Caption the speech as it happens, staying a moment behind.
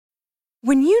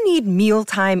When you need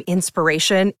mealtime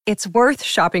inspiration, it's worth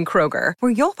shopping Kroger,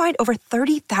 where you'll find over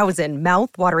 30,000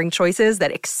 mouth-watering choices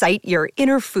that excite your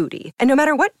inner foodie. And no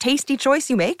matter what tasty choice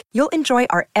you make, you'll enjoy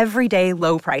our everyday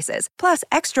low prices, plus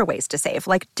extra ways to save,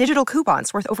 like digital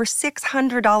coupons worth over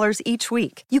 $600 each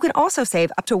week. You can also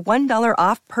save up to $1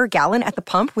 off per gallon at the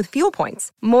pump with fuel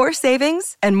points. More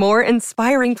savings and more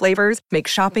inspiring flavors make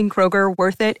shopping Kroger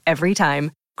worth it every time.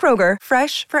 Kroger,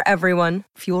 fresh for everyone.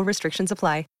 Fuel restrictions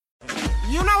apply.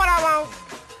 You know what I want?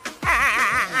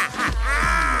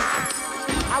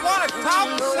 I want to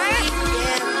talk sex.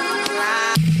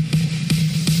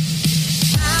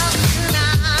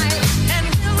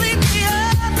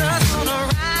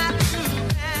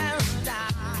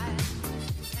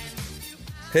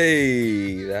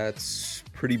 Hey, that's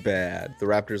pretty bad. The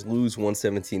Raptors lose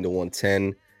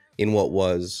 117-110 in what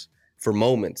was, for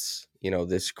moments,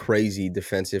 this crazy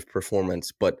defensive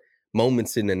performance, but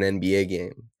moments in an NBA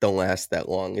game don't last that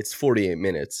long. It's 48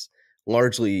 minutes,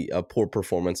 largely a poor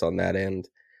performance on that end.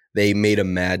 They made a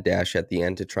mad dash at the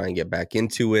end to try and get back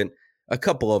into it. A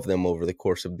couple of them over the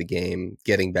course of the game,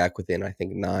 getting back within, I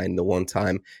think, 9 the one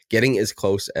time, getting as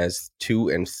close as 2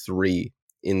 and 3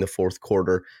 in the fourth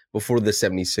quarter before the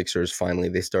 76ers finally,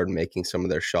 they started making some of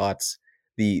their shots.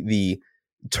 The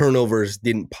turnovers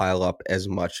didn't pile up as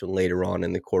much later on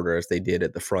in the quarter as they did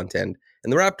at the front end.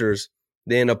 And the Raptors,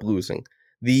 they end up losing.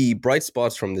 The bright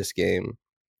spots from this game,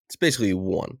 it's basically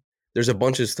one. There's a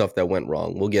bunch of stuff that went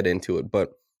wrong. We'll get into it,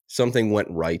 but something went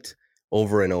right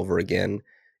over and over again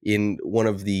in one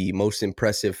of the most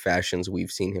impressive fashions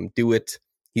we've seen him do it.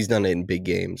 He's done it in big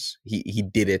games. He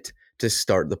did it to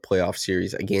start the playoff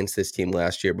series against this team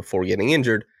last year before getting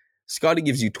injured. Scottie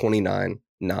gives you 29,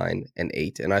 9, and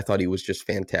 8, and I thought he was just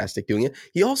fantastic doing it.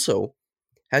 He also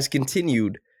has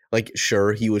continued,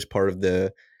 sure, he was part of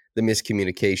the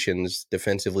miscommunications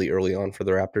defensively early on for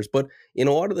the Raptors, but in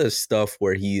a lot of the stuff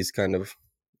where he's kind of,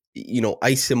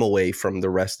 ice him away from the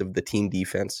rest of the team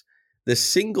defense, the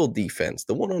single defense,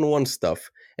 the one-on-one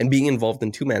stuff, and being involved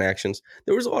in two-man actions,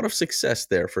 there was a lot of success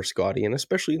there for Scottie, and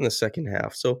especially in the second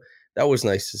half. So that was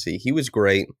nice to see. He was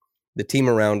great. The team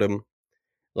around him,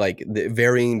 the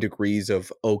varying degrees of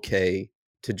okay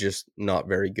to just not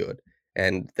very good.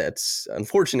 And that's,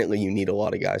 unfortunately, you need a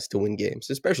lot of guys to win games,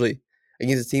 especially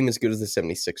against a team as good as the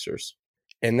 76ers.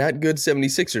 And that good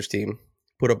 76ers team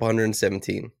put up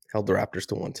 117, held the Raptors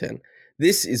to 110.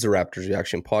 This is the Raptors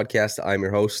Reaction Podcast. I'm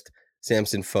your host,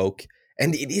 Samson Folk,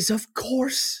 and it is, of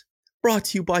course, brought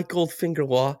to you by Goldfinger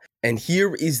Law. And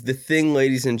here is the thing,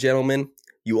 ladies and gentlemen.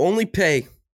 You only pay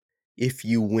if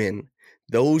you win.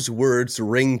 Those words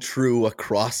ring true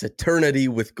across eternity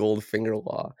with Goldfinger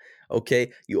Law.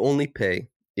 Okay? You only pay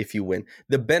if you win.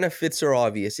 The benefits are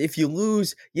obvious. If you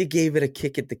lose, you gave it a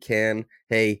kick at the can.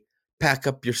 Hey, pack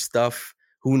up your stuff.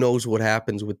 Who knows what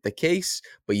happens with the case,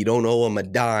 but you don't owe them a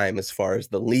dime as far as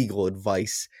the legal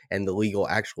advice and the legal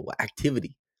actual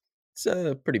activity. It's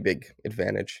a pretty big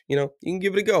advantage. You can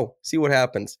give it a go. See what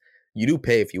happens. You do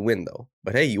pay if you win, though.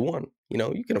 But hey, you won.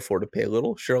 You can afford to pay a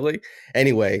little, surely.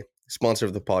 Anyway, sponsor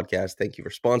of the podcast, thank you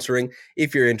for sponsoring.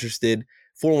 If you're interested,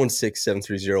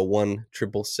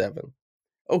 416-730-1777.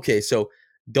 Okay, so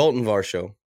Dalton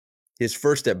Varsho, his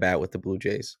first at bat with the Blue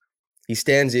Jays. He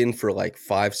stands in for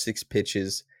 5-6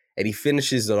 pitches, and he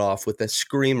finishes it off with a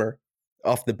screamer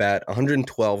off the bat,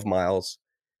 112 miles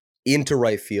into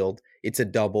right field. It's a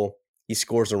double. He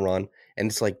scores a run,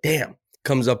 and it's damn.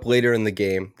 Comes up later in the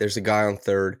game. There's a guy on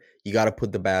third. You got to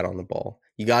put the bat on the ball.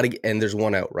 And there's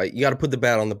one out, right? You got to put the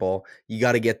bat on the ball. You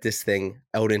got to get this thing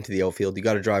out into the outfield. You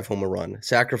got to drive home a run,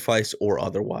 sacrifice or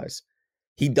otherwise.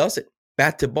 He does it.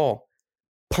 Bat to ball.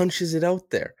 Punches it out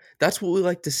there. That's what we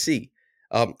like to see.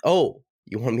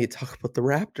 You want me to talk about the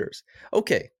Raptors?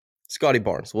 Okay, Scottie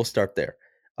Barnes. We'll start there.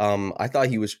 I thought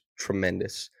he was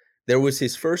tremendous. There was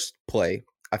his first play.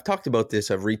 I've talked about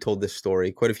this. I've retold this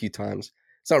story quite a few times.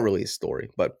 It's not really a story,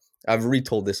 but I've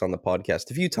retold this on the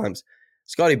podcast a few times.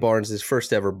 Scottie Barnes, his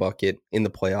first ever bucket in the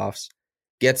playoffs,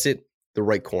 gets it the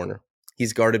right corner.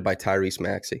 He's guarded by Tyrese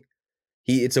Maxey.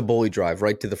 It's a bully drive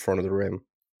right to the front of the rim.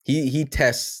 He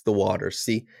tests the waters.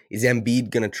 See, is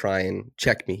Embiid going to try and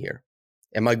check me here?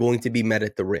 Am I going to be met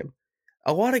at the rim?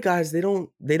 A lot of guys, they don't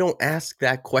ask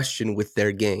that question with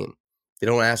their game. They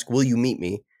don't ask, will you meet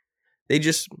me? They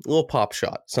just, a little pop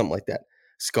shot, something like that.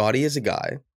 Scottie is a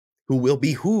guy who will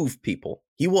behoove people.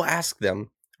 He will ask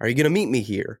them, are you going to meet me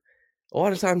here? A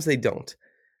lot of times they don't.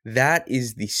 That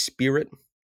is the spirit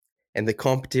and the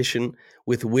competition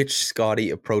with which Scottie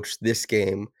approached this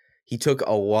game. He took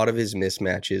a lot of his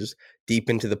mismatches deep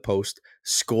into the post,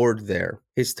 scored there.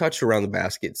 His touch around the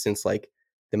basket since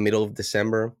the middle of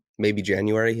December, maybe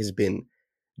January, has been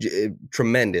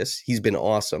tremendous. He's been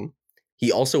awesome.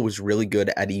 He also was really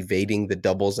good at evading the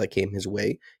doubles that came his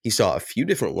way. He saw a few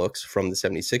different looks from the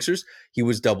 76ers. He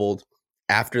was doubled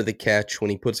after the catch when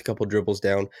he puts a couple dribbles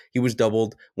down. He was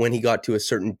doubled when he got to a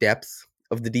certain depth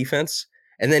of the defense.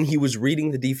 And then he was reading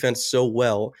the defense so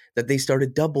well that they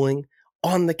started doubling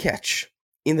on the catch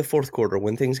in the fourth quarter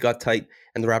when things got tight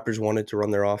and the Raptors wanted to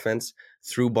run their offense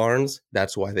through Barnes.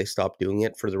 That's why they stopped doing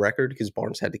it, for the record, because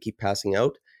Barnes had to keep passing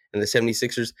out. And the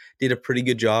 76ers did a pretty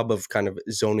good job of kind of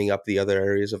zoning up the other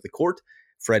areas of the court.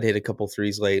 Fred hit a couple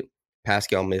threes late.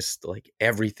 Pascal missed like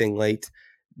everything late.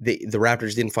 The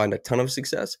Raptors didn't find a ton of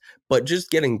success, but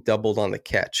just getting doubled on the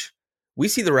catch. We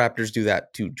see the Raptors do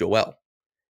that to Joel.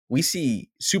 We see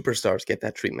superstars get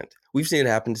that treatment. We've seen it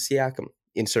happen to Siakam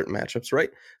in certain matchups,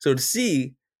 right? So to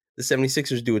see the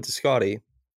 76ers do it to Scottie,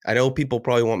 I know people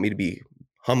probably want me to be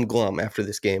humglum after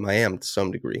this game. I am to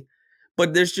some degree.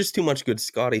 But there's just too much good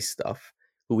Scottie stuff,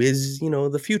 who is,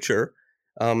 the future,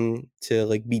 to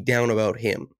like be down about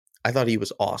him. I thought he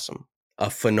was awesome. A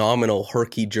phenomenal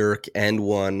herky jerk end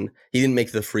one. He didn't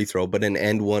make the free throw, but an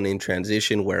end one in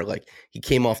transition where like he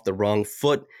came off the wrong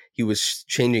foot. He was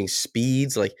changing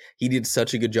speeds. Like he did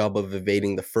such a good job of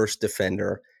evading the first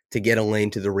defender to get a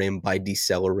lane to the rim by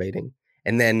decelerating.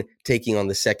 And then taking on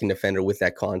the second defender with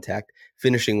that contact,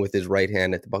 finishing with his right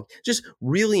hand at the bucket. Just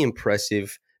really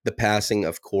impressive. The passing,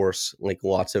 of course, like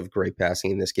lots of great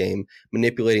passing in this game,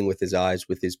 manipulating with his eyes,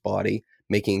 with his body,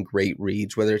 making great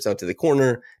reads, whether it's out to the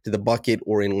corner, to the bucket,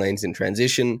 or in lanes in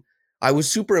transition. I was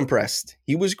super impressed.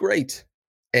 He was great.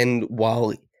 And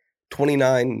while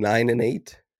 29, 9, and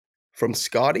 8 from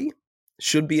Scottie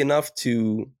should be enough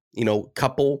to,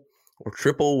 couple or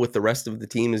triple what the rest of the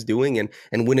team is doing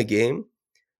and win a game,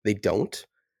 they don't.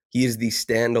 He is the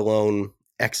standalone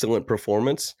excellent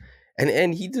performance.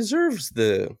 And he deserves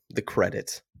the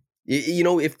credit.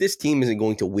 If this team isn't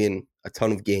going to win a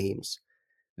ton of games,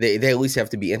 they at least have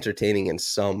to be entertaining in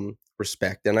some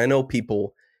respect. And I know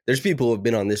there's people who have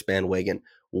been on this bandwagon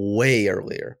way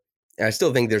earlier. And I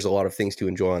still think there's a lot of things to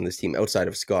enjoy on this team outside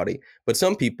of Scottie. But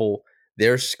some people,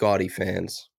 they're Scottie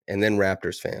fans and then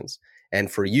Raptors fans. And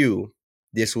for you,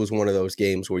 this was one of those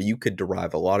games where you could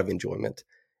derive a lot of enjoyment.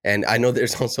 And I know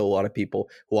there's also a lot of people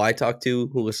who I talk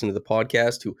to who listen to the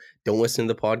podcast, who don't listen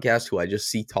to the podcast, who I just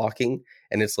see talking.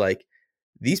 And it's like,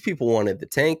 these people wanted the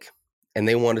tank and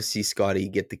they want to see Scottie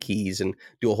get the keys and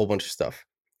do a whole bunch of stuff.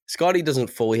 Scottie doesn't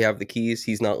fully have the keys.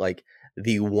 He's not like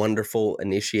the wonderful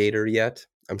initiator yet.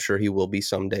 I'm sure he will be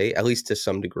someday, at least to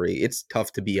some degree. It's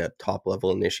tough to be a top level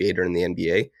initiator in the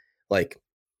NBA. Like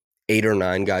 8 or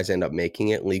 9 guys end up making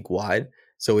it league wide.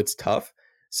 So it's tough.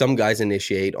 Some guys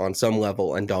initiate on some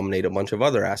level and dominate a bunch of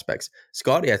other aspects.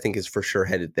 Scottie, I think, is for sure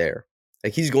headed there.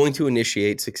 Like he's going to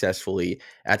initiate successfully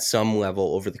at some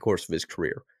level over the course of his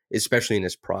career, especially in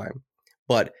his prime.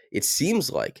 But it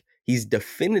seems like he's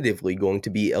definitively going to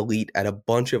be elite at a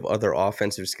bunch of other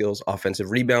offensive skills, offensive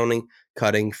rebounding,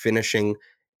 cutting, finishing,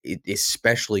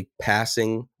 especially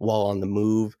passing while on the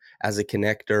move as a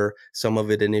connector, some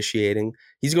of it initiating.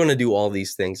 He's going to do all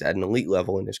these things at an elite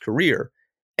level in his career.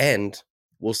 And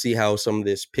we'll see how some of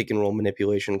this pick and roll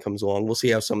manipulation comes along. We'll see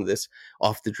how some of this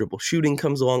off the dribble shooting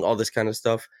comes along, all this kind of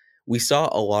stuff. We saw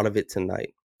a lot of it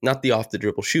tonight. Not the off the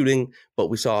dribble shooting, but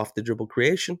we saw off the dribble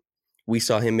creation. We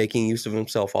saw him making use of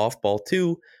himself off ball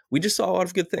too. We just saw a lot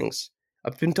of good things.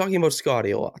 I've been talking about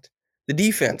Scottie a lot. The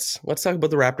defense. Let's talk about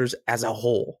the Raptors as a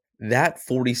whole. That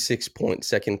 46-point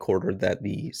second quarter that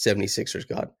the 76ers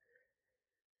got.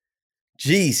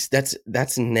 Jeez,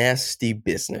 that's nasty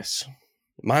business.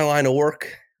 My line of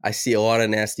work, I see a lot of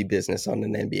nasty business on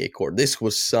an NBA court. This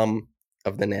was some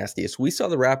of the nastiest. We saw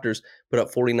the Raptors put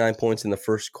up 49 points in the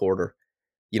first quarter,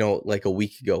 like a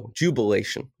week ago.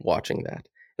 Jubilation watching that.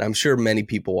 And I'm sure many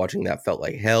people watching that felt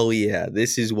like, hell yeah,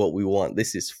 this is what we want.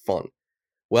 This is fun.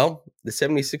 Well, the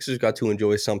 76ers got to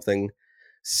enjoy something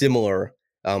similar.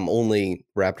 Only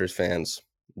Raptors fans,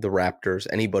 the Raptors,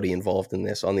 anybody involved in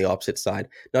this on the opposite side,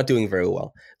 not doing very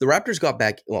well. The Raptors got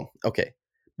back,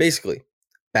 basically,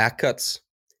 back cuts,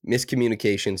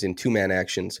 miscommunications in two-man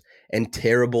actions, and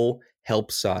terrible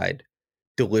help side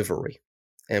delivery.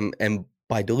 And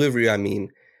by delivery, I mean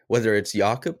whether it's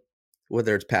Jakob,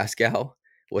 whether it's Pascal,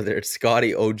 whether it's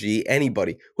Scottie, OG,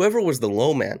 anybody, whoever was the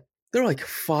low man. There were like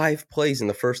 5 plays in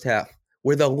the first half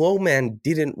where the low man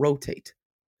didn't rotate,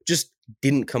 just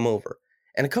didn't come over.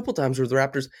 And a couple times where the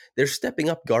Raptors, they're stepping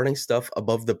up guarding stuff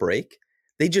above the break.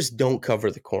 They just don't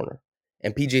cover the corner.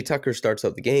 And PJ Tucker starts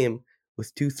out the game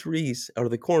with 2 threes out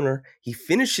of the corner. He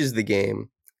finishes the game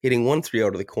hitting 1 3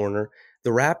 out of the corner.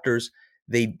 The Raptors,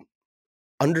 they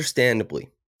understandably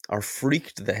are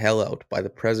freaked the hell out by the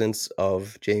presence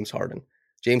of James Harden.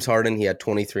 James Harden, he had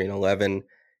 23 and 11.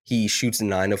 He shoots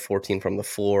 9 of 14 from the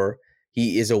floor.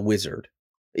 He is a wizard.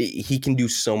 He can do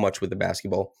so much with the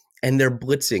basketball. And they're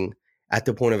blitzing at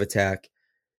the point of attack.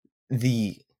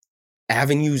 The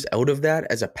avenues out of that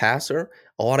as a passer,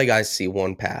 a lot of guys see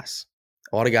one pass.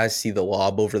 A lot of guys see the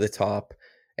lob over the top,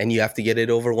 and you have to get it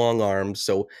over long arms.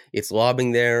 So it's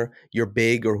lobbing there. You're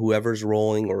big or whoever's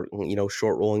rolling or,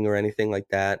 short rolling or anything like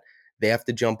that. They have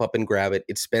to jump up and grab it.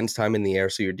 It spends time in the air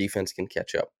so your defense can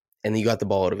catch up. And you got the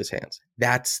ball out of his hands.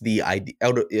 That's the idea.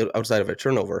 Outside of a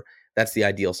turnover, that's the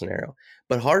ideal scenario.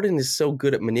 But Harden is so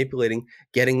good at manipulating,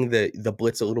 getting the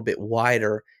blitz a little bit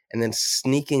wider, and then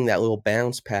sneaking that little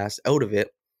bounce pass out of it.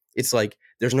 It's like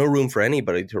there's no room for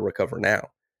anybody to recover now.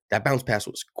 That bounce pass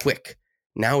was quick.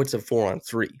 Now it's a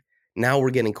 4-on-3. Now we're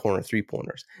getting corner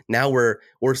 3-pointers. Now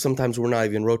sometimes we're not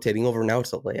even rotating over. Now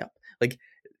it's a layup. Like,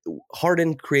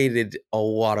 Harden created a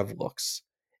lot of looks.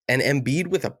 And Embiid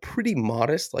with a pretty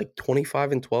modest,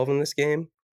 25 and 12 in this game.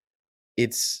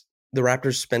 It's the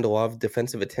Raptors spend a lot of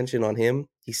defensive attention on him.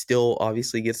 He still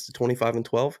obviously gets to 25 and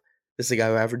 12. This is a guy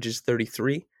who averages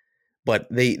 33. But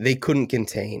they couldn't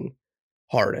contain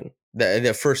Harden,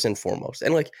 the first and foremost.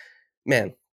 And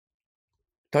man,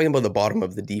 talking about the bottom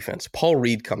of the defense, Paul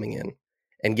Reed coming in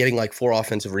and getting 4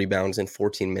 offensive rebounds in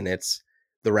 14 minutes,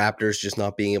 the Raptors just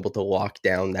not being able to lock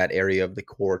down that area of the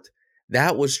court,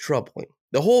 that was troubling.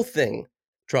 The whole thing,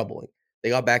 troubling. They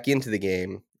got back into the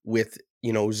game with,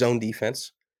 zone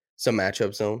defense, some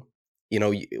matchup zone.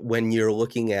 When you're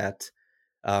looking at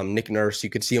Nick Nurse, you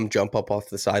could see him jump up off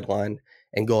the sideline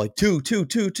and go 2, 2,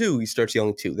 2, 2. He starts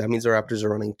yelling 2. That means the Raptors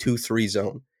are running 2-3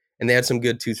 zone. And they had some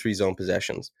good 2-3 zone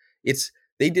possessions.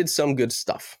 They did some good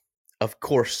stuff. Of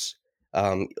course,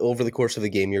 over the course of the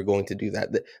game, you're going to do that.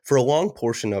 For a long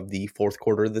portion of the fourth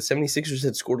quarter, the 76ers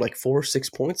had scored 4 or 6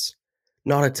 points.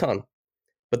 Not a ton.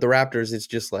 But the Raptors, it's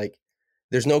just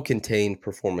there's no contained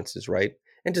performances, right?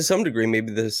 And to some degree,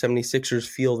 maybe the 76ers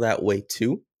feel that way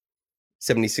too,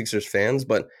 76ers fans.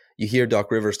 But you hear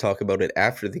Doc Rivers talk about it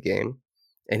after the game,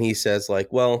 and he says,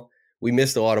 well, we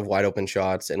missed a lot of wide open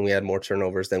shots, and we had more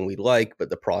turnovers than we'd like, but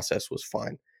the process was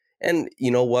fine. And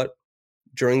you know what?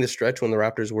 During the stretch when the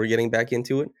Raptors were getting back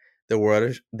into it, there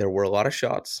were a lot of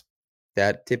shots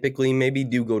that typically maybe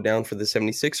do go down for the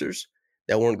 76ers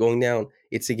that weren't going down.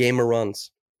 It's a game of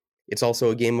runs. It's also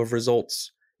a game of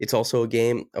results. It's also a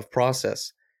game of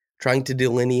process. Trying to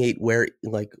delineate where,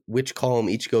 which column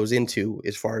each goes into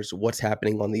as far as what's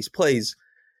happening on these plays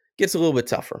gets a little bit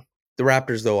tougher. The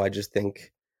Raptors, though, I just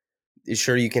think,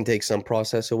 sure, you can take some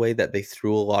process away that they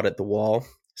threw a lot at the wall.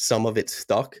 Some of it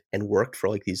stuck and worked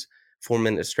for these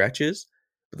 4-minute stretches.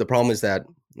 But the problem is that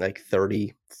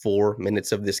 34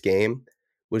 minutes of this game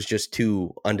was just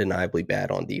too undeniably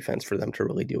bad on defense for them to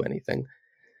really do anything.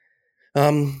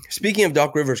 Speaking of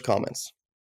Doc Rivers' comments,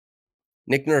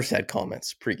 Nick Nurse had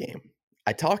comments pregame.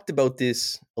 I talked about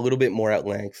this a little bit more at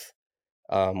length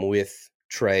with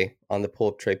Trey on the Pull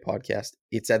Up Trey podcast.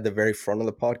 It's at the very front of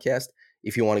the podcast.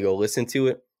 If you want to go listen to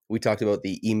it, we talked about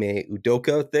the Ime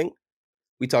Udoka thing.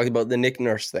 We talked about the Nick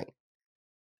Nurse thing.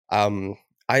 I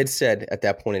had said at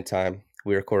that point in time,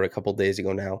 we recorded a couple days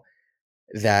ago now,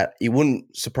 that it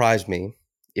wouldn't surprise me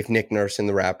if Nick Nurse and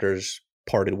the Raptors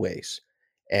parted ways.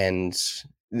 And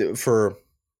for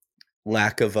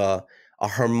lack of a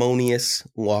harmonious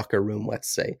locker room, let's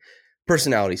say,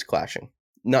 personalities clashing.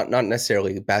 Not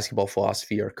necessarily basketball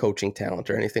philosophy or coaching talent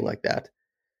or anything like that.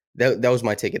 That was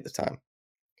my take at the time.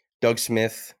 Doug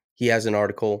Smith, he has an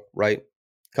article, right?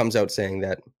 Comes out saying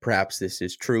that perhaps this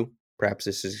is true. Perhaps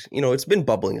this is, it's been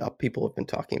bubbling up. People have been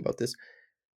talking about this.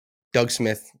 Doug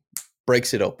Smith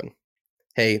breaks it open.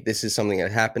 Hey, this is something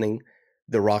that's happening.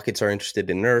 The Rockets are interested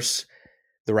in Nurse.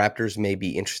 The Raptors may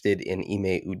be interested in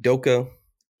Ime Udoka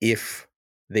if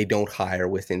they don't hire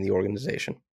within the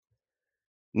organization.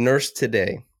 Nurse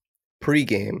today,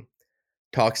 pregame,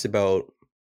 talks about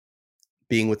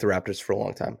being with the Raptors for a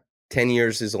long time. 10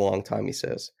 years is a long time, he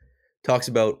says. Talks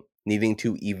about needing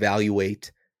to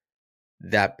evaluate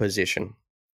that position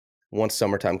once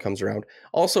summertime comes around.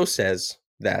 Also says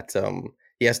that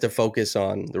he has to focus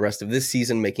on the rest of this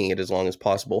season, making it as long as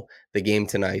possible, the game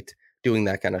tonight, doing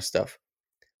that kind of stuff.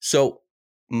 So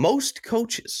most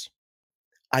coaches,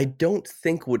 I don't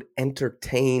think, would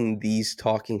entertain these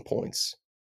talking points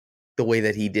the way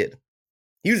that he did.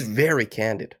 He was very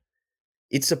candid.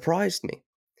 It surprised me.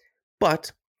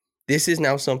 But this is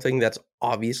now something that's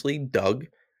obviously Doug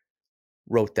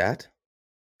wrote that.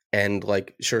 And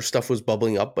sure, stuff was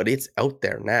bubbling up, but it's out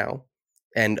there now.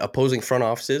 And opposing front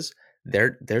offices,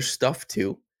 there's stuff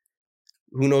too.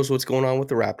 Who knows what's going on with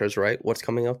the Raptors, right? What's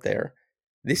coming out there?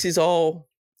 This is all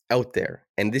out there.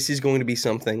 And this is going to be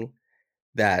something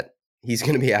that he's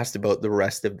going to be asked about the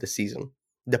rest of the season.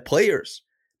 The players,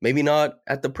 maybe not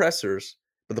at the pressers,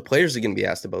 but the players are going to be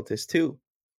asked about this too,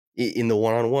 in the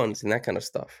one-on-ones and that kind of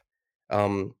stuff.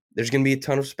 There's going to be a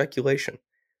ton of speculation.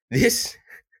 This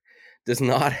does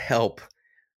not help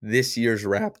this year's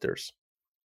Raptors.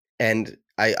 And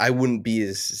I wouldn't be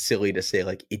as silly to say,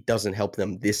 like, it doesn't help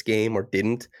them this game or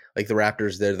didn't. Like, the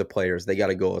Raptors, they're the players. They got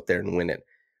to go out there and win it.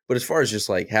 But as far as just,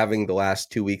 like, having the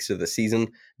last 2 weeks of the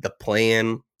season, the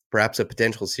plan, perhaps a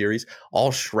potential series,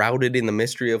 all shrouded in the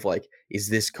mystery of, like, is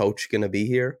this coach going to be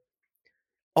here?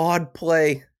 Odd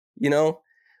play,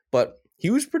 But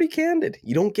he was pretty candid.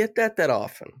 You don't get that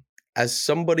often. As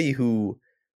somebody who,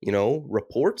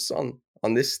 reports on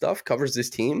this stuff, covers this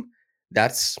team,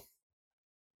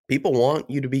 people want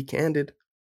you to be candid.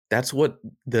 That's what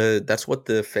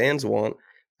the fans want.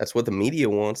 That's what the media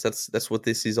wants. That's what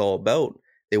this is all about.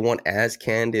 They want as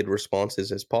candid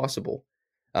responses as possible.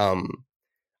 I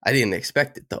didn't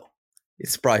expect it though. It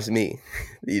surprised me.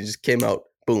 It just came out,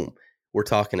 boom, we're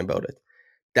talking about it.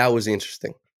 That was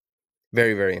interesting.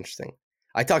 Very, very interesting.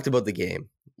 I talked about the game,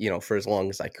 for as long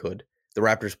as I could. The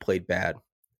Raptors played bad.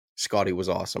 Scottie was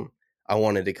awesome. I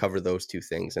wanted to cover those two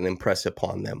things and impress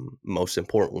upon them, most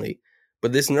importantly.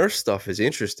 But this nurse stuff is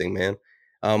interesting, man.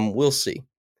 We'll see.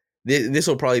 This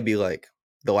will probably be like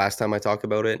the last time I talk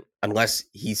about it, unless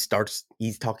he's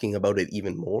talking about it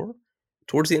even more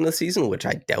towards the end of the season, which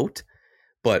I doubt.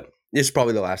 But this is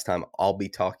probably the last time I'll be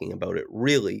talking about it,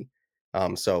 really.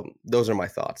 So those are my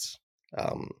thoughts.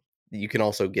 You can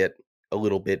also get a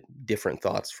little bit different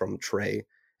thoughts from Trey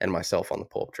and myself on the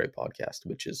Pull Up Trey podcast,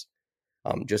 which is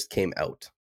just came out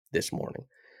this morning.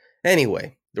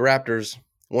 Anyway, the Raptors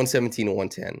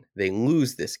 117-110. They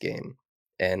lose this game.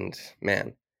 And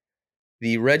man,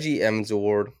 the Reggie Evans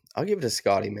Award, I'll give it to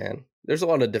Scottie, man. There's a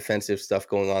lot of defensive stuff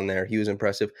going on there. He was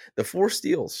impressive. The 4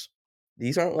 steals,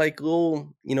 these aren't like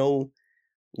little,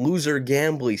 loser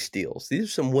gambly steals. These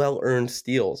are some well-earned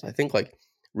steals. I think like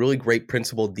really great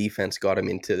principled defense got him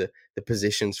into the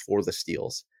positions for the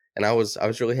steals. And I was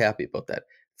really happy about that.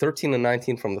 13 and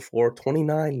 19 from the floor,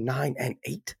 29, 9, and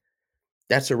 8.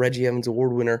 That's a Reggie Evans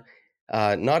Award winner.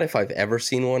 Not if I've ever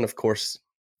seen one. Of course,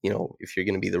 if you're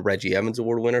going to be the Reggie Evans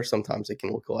Award winner, sometimes it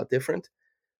can look a lot different.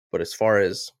 But as far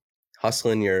as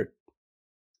hustling your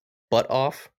butt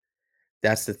off,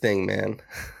 that's the thing, man.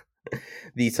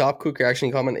 The top quick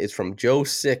reaction comment is from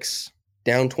Joe6.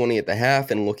 Down 20 at the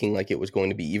half and looking like it was going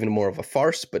to be even more of a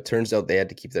farce, but turns out they had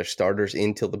to keep their starters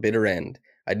in till the bitter end.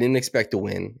 I didn't expect a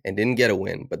win and didn't get a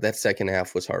win, but that second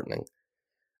half was heartening.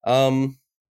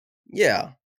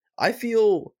 Yeah, I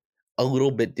feel a little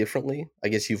bit differently. I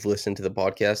guess you've listened to the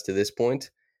podcast to this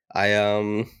point.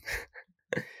 I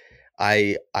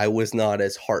was not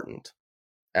as heartened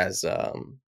as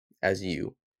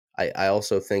you. I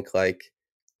also think like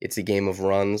it's a game of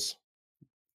runs.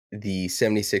 The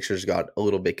 76ers got a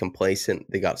little bit complacent.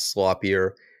 They got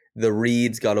sloppier. The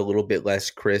reads got a little bit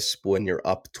less crisp when you're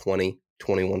up 20,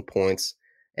 21 points.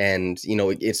 And,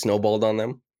 it snowballed on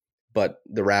them. But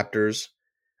the Raptors,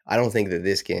 I don't think that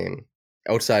this game,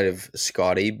 outside of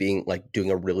Scottie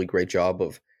doing a really great job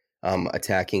of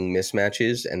attacking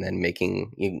mismatches and then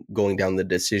going down the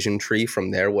decision tree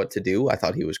from there, what to do, I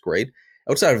thought he was great.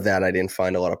 Outside of that, I didn't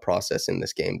find a lot of process in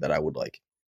this game that I would like.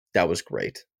 That was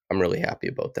great. I'm really happy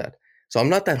about that. So I'm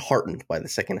not that heartened by the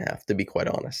second half, to be quite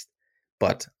honest.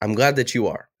 But I'm glad that you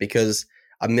are, because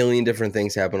a million different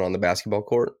things happen on the basketball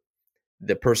court.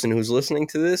 The person who's listening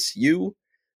to this, you,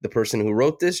 the person who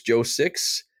wrote this,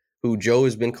 Joe6, who Joe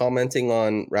has been commenting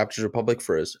on Raptors Republic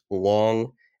for as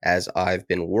long as I've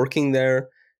been working there.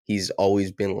 He's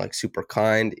always been like super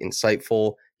kind,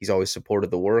 insightful. He's always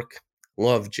supported the work.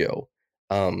 Love Joe.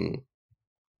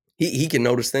 He can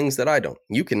notice things that I don't.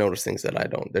 You can notice things that I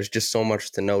don't. There's just so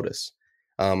much to notice.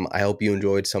 I hope you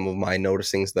enjoyed some of my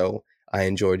noticings, though. I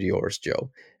enjoyed yours, Joe.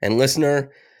 And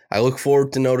listener, I look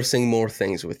forward to noticing more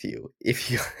things with you.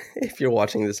 If you're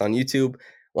watching this on YouTube,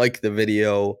 like the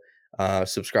video,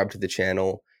 subscribe to the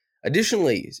channel.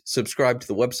 Additionally, subscribe to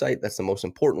the website. That's the most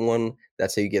important one.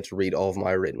 That's how you get to read all of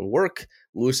my written work,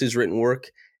 Lewis's written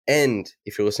work. And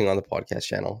if you're listening on the podcast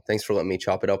channel, thanks for letting me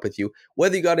chop it up with you,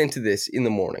 whether you got into this in the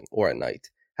morning or at night.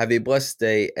 Have a blessed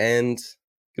day and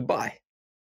goodbye.